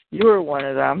you were one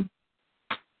of them.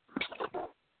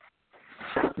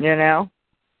 Yeah.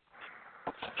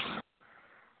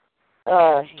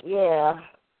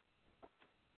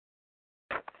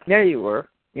 Yeah, you were.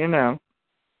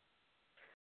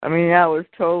 I mean, that was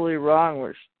totally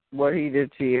wrong, what he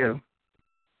did to you.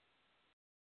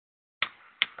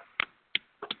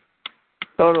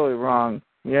 Totally wrong,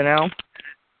 Well,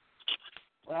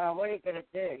 what are you going to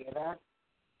do,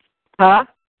 Huh?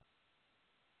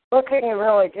 What can you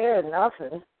really do?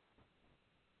 Nothing.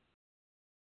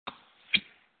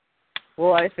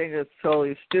 Well, I think it's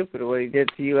totally stupid what he did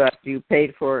to you after you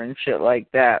paid for it and shit like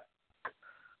that.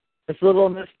 Is little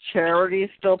Miss Charity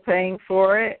still paying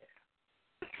for it?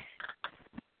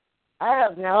 I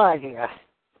have no idea.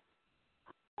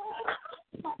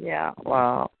 Yeah,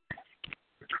 well,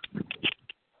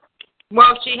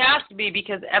 She has to be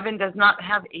because Evan does not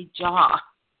have a job.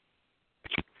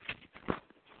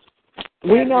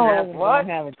 we know Evan don't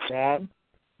have a job.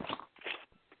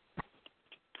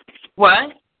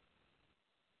 What?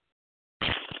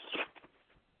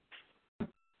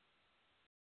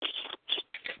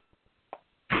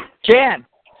 Jan.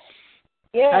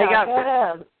 Yeah,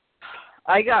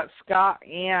 I got Scott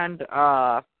and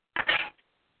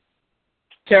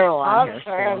Caroline here. I'm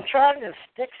sorry, I'm trying to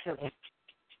stick some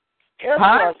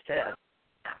Huh? earplugs in.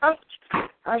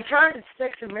 I'm trying to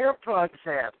stick some earplugs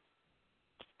in.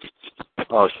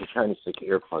 Oh, she's trying to stick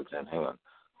earplugs in. Hang on.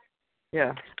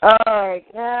 Yeah. All right,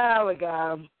 now we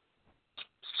got them.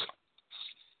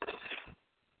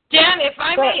 Jan, if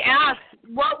I may ask,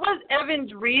 what was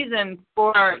Evan's reason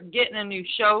for getting a new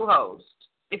show host,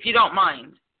 if you don't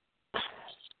mind?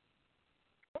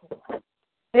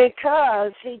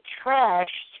 Because he trashed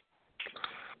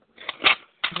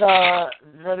the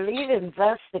lead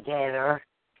investigator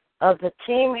of the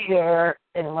team here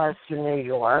in Western New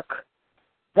York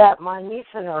that my niece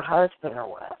and her husband are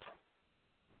with.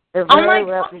 They're very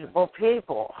reputable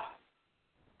people.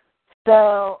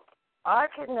 So I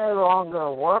could no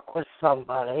longer work with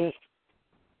somebody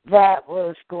that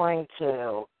was going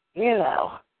to,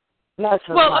 mess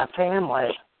with my family.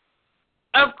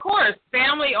 Of course,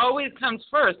 family always comes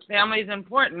first. Family is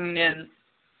important, and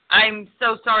I'm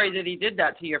so sorry that he did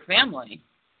that to your family.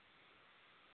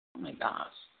 Oh, my gosh.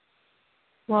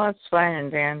 Well, it's fine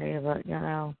and dandy, but,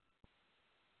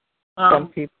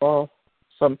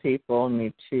 some people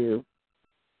need to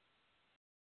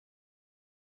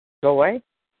go away.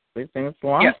 Leave things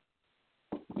alone.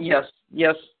 Yes,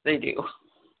 they do.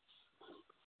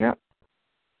 Yep.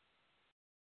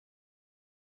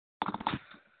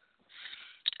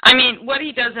 I mean, what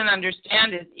he doesn't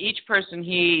understand is each person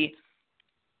he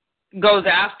goes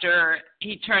after,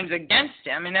 he turns against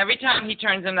him. And every time he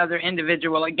turns another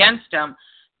individual against him,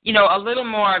 a little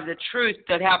more of the truth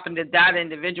that happened to that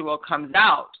individual comes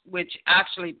out, which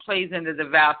actually plays into the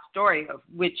vast story of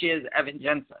which is Evan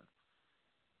Jensen.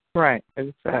 Right,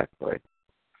 exactly.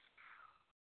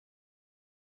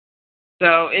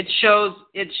 So it shows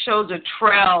a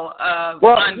trail of.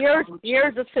 Well,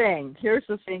 here's the thing. Here's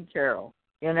the thing, Carol.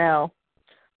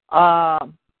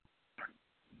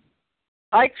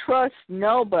 I trust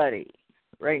nobody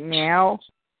right now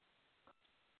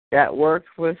that works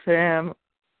with him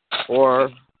or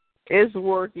is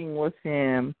working with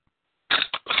him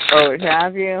or what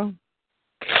have you.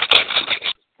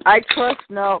 I trust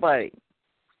nobody.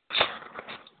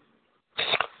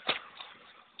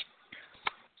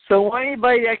 So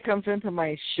anybody that comes into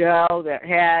my show that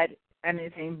had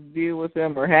anything to do with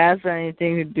him or has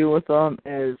anything to do with him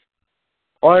is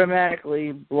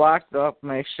automatically blocked off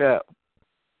my show.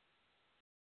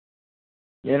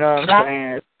 You know what I'm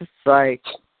saying? It's just like,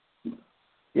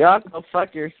 y'all go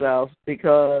fuck yourselves,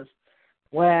 because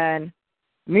when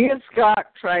me and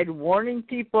Scott tried warning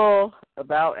people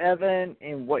about Evan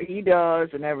and what he does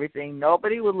and everything,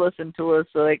 nobody would listen to us,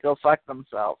 so they go fuck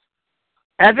themselves.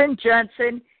 Evan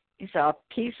Jensen is a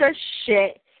piece of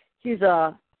shit. He's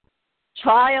a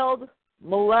child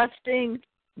molesting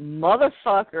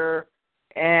motherfucker.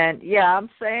 And, yeah, I'm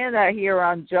saying that here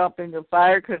on Jumping the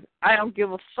Fire because I don't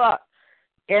give a fuck.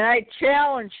 And I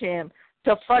challenge him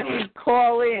to fucking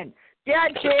call in. Yeah,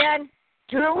 Dan,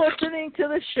 you're listening to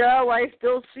the show. I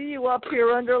still see you up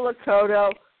here under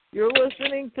Lakota. You're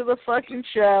listening to the fucking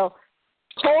show.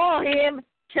 Call him.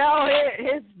 Tell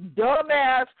his dumb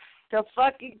ass to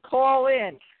fucking call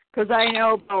in. Because I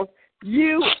know both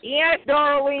you and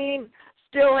Darlene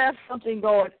still have something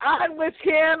going on with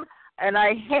him. And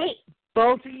I hate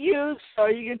both of you. So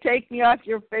you can take me off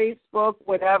your Facebook,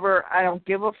 whatever. I don't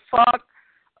give a fuck.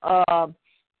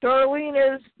 Darlene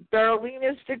is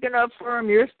sticking up for him.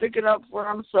 You're sticking up for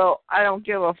him. So I don't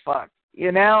give a fuck.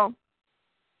 You know?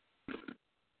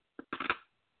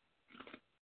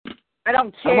 I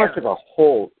don't care.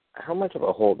 How much of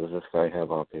a hold does this guy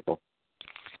have on people?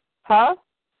 Huh?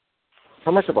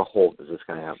 How much of a hold does this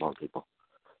guy have on people?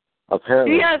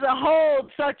 Apparently, he has a hold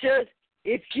such as,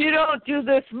 if you don't do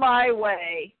this my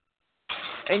way,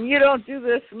 and you don't do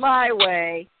this my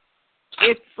way,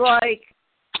 it's like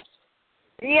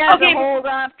he has a hold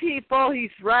on people. He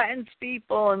threatens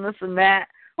people and this and that.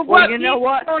 Well, you know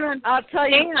what? I'll tell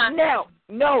you.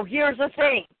 No. Here's the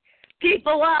thing: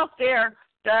 people out there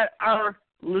that are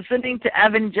listening to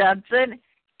Evan Jensen,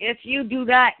 if you do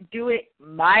not do it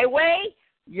my way,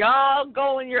 y'all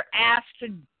going your ass to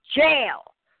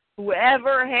jail.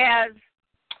 Whoever has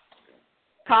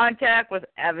contact with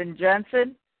Evan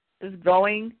Jensen is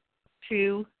going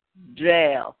to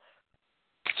jail.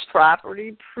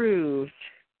 Property proved.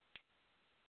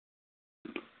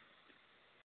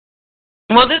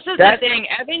 Well, this is the thing.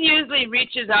 Evan usually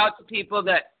reaches out to people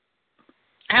that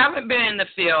haven't been in the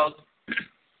field.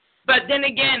 But then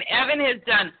again, Evan has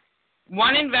done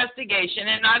one investigation,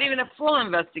 and not even a full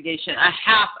investigation, a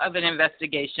half of an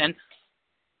investigation,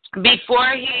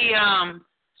 before he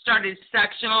started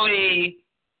sexually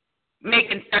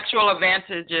making sexual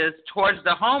advances towards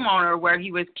the homeowner, where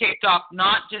he was kicked off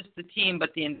not just the team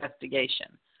but the investigation.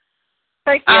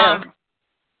 Thank you.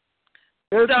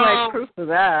 There's my proof of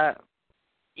that.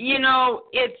 You know,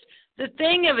 it's the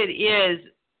thing of it is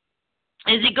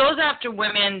he goes after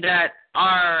women that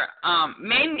are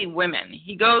mainly women.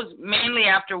 He goes mainly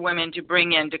after women to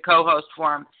bring in to co-host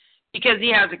for him because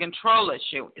he has a control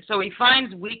issue. So he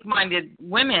finds weak-minded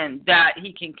women that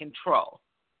he can control.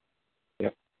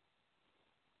 Yep.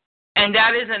 And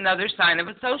that is another sign of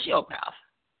a sociopath.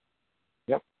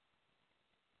 Yep.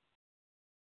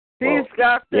 He's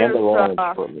got this,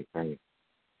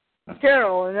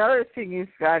 Carol, another thing he's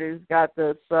got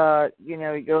this,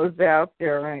 he goes out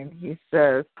there and he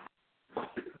says,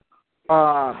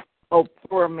 oh,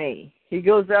 poor me. He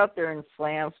goes out there and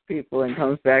slams people and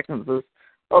comes back and says,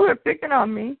 oh, they're picking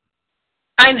on me.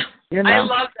 I know. You know? I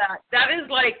love that.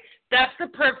 That's the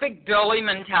perfect Billy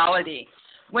mentality.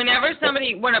 when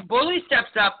a bully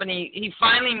steps up and he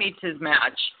finally meets his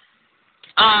match,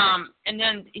 and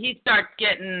then he starts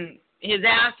getting his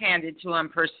ass handed to him,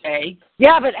 per se.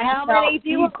 Yeah, but how many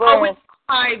people... He was always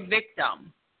a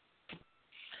victim.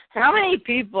 How many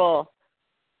people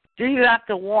do you have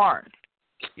to warn?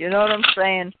 You know what I'm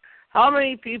saying? How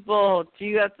many people do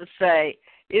you have to say,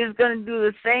 he's going to do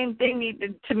the same thing he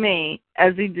did to me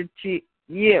as he did to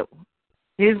you?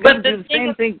 He's going to do the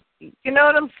same thing. You know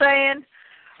what I'm saying?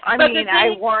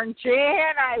 I warned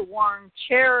Jan, I warned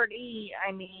Charity.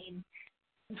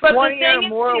 20 or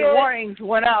more warnings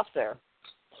went out there.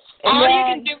 All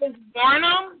you can do is warn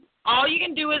them. All you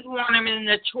can do is warn them, and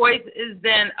the choice is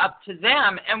then up to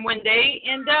them. And when they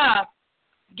end up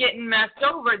getting messed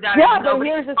over, but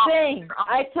here's the thing.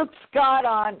 I took Scott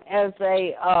on as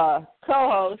a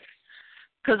co-host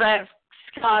because I have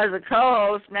Scott as a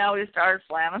co-host. Now we started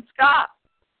slamming Scott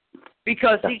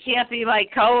because he can't be my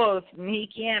co-host and he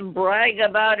can't brag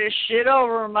about his shit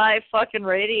over my fucking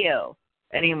radio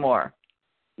anymore.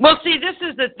 Well, see, this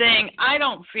is the thing. I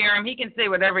don't fear him. He can say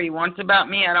whatever he wants about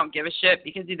me. I don't give a shit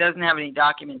because he doesn't have any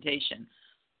documentation.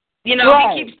 You know,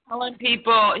 right. He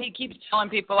keeps telling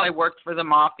people I worked for the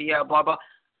mafia, blah, blah.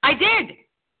 I did.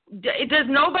 Does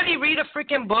nobody read a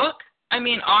freaking book?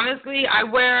 Honestly, I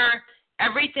wear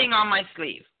everything on my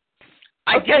sleeve.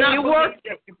 You worked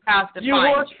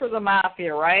for the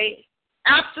mafia, right?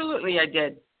 Absolutely, I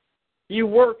did. You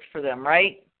worked for them,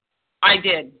 right? I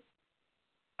did.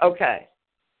 Okay.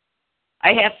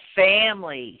 I have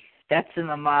family that's in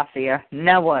the mafia.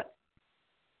 Now what?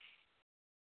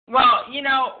 Well,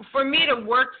 for me to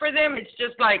work for them, it's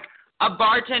just like a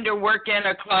bartender working in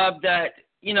a club that,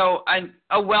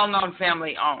 a well-known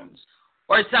family owns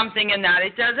or something in that.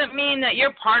 It doesn't mean that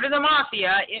you're part of the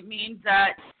mafia. It means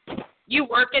that you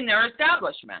work in their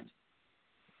establishment.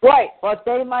 Right, but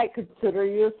they might consider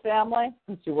you as family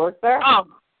since you work there. Oh.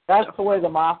 That's the way the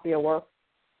mafia works.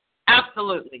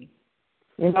 Absolutely.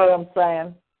 You know what I'm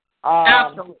saying?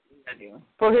 Absolutely, I do.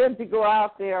 For him to go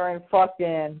out there and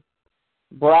fucking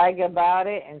brag about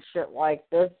it and shit like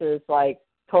this is,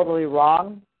 totally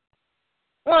wrong.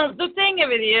 Well, the thing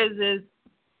of it is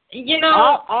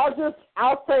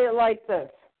I'll say it like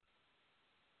this.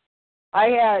 I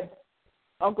had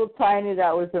Uncle Tiny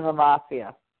that was in the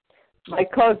mafia. My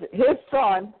cousin, his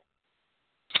son,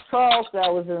 Charles,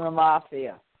 that was in the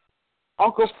mafia.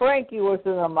 Uncle Frankie was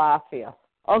in the mafia.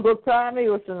 Uncle Tommy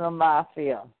was in the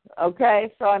mafia.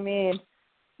 Okay? So, I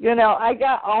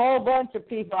got a whole bunch of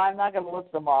people. I'm not going to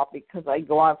list them all because I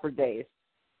go on for days.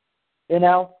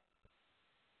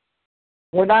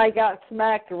 When I got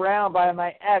smacked around by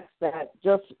my ex that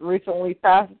just recently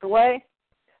passed away,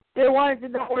 they wanted to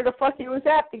know where the fuck he was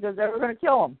at because they were going to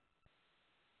kill him.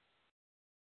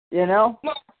 Well,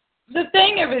 the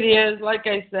thing of it is, like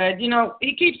I said,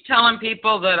 he keeps telling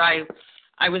people that I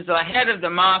was the head of the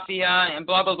mafia and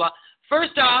blah, blah, blah.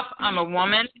 First off, I'm a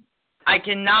woman. I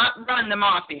cannot run the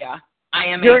mafia. I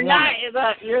am a woman.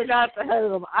 You're not the head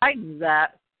of them. I knew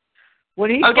that.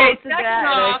 When he posted that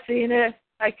and I seen it,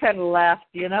 I kind of laughed,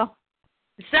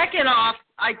 Second off,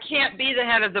 I can't be the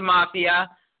head of the mafia.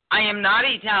 I am not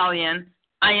Italian.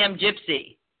 I am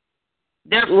Gypsy.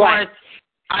 Therefore, right.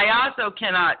 I also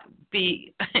cannot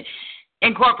be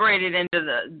incorporated into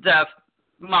the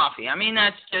mafia.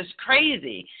 That's just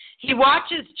crazy. He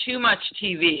watches too much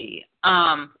TV.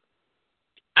 I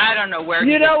don't know where.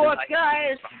 You know what,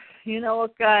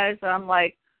 guys? I'm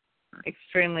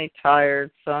extremely tired,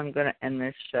 so I'm going to end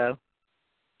this show.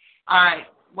 All right.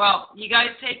 Well, you guys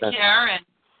take care, and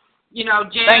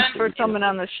Jan. Thanks for coming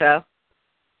on the show.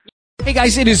 Hey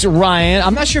guys, it is Ryan.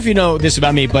 I'm not sure if you know this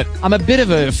about me, but I'm a bit of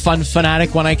a fun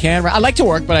fanatic when I can. I like to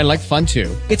work, but I like fun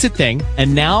too. It's a thing.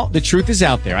 And now the truth is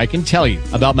out there. I can tell you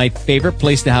about my favorite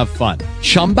place to have fun.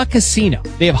 Chumba Casino.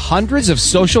 They have hundreds of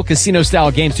social casino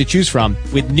style games to choose from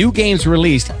with new games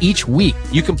released each week.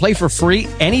 You can play for free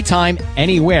anytime,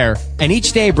 anywhere. And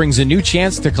each day brings a new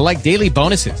chance to collect daily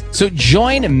bonuses. So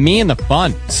join me in the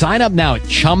fun. Sign up now at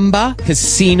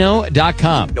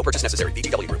ChumbaCasino.com. No purchase necessary.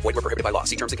 VGW. Void where prohibited by law.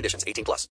 See terms and conditions. 18+.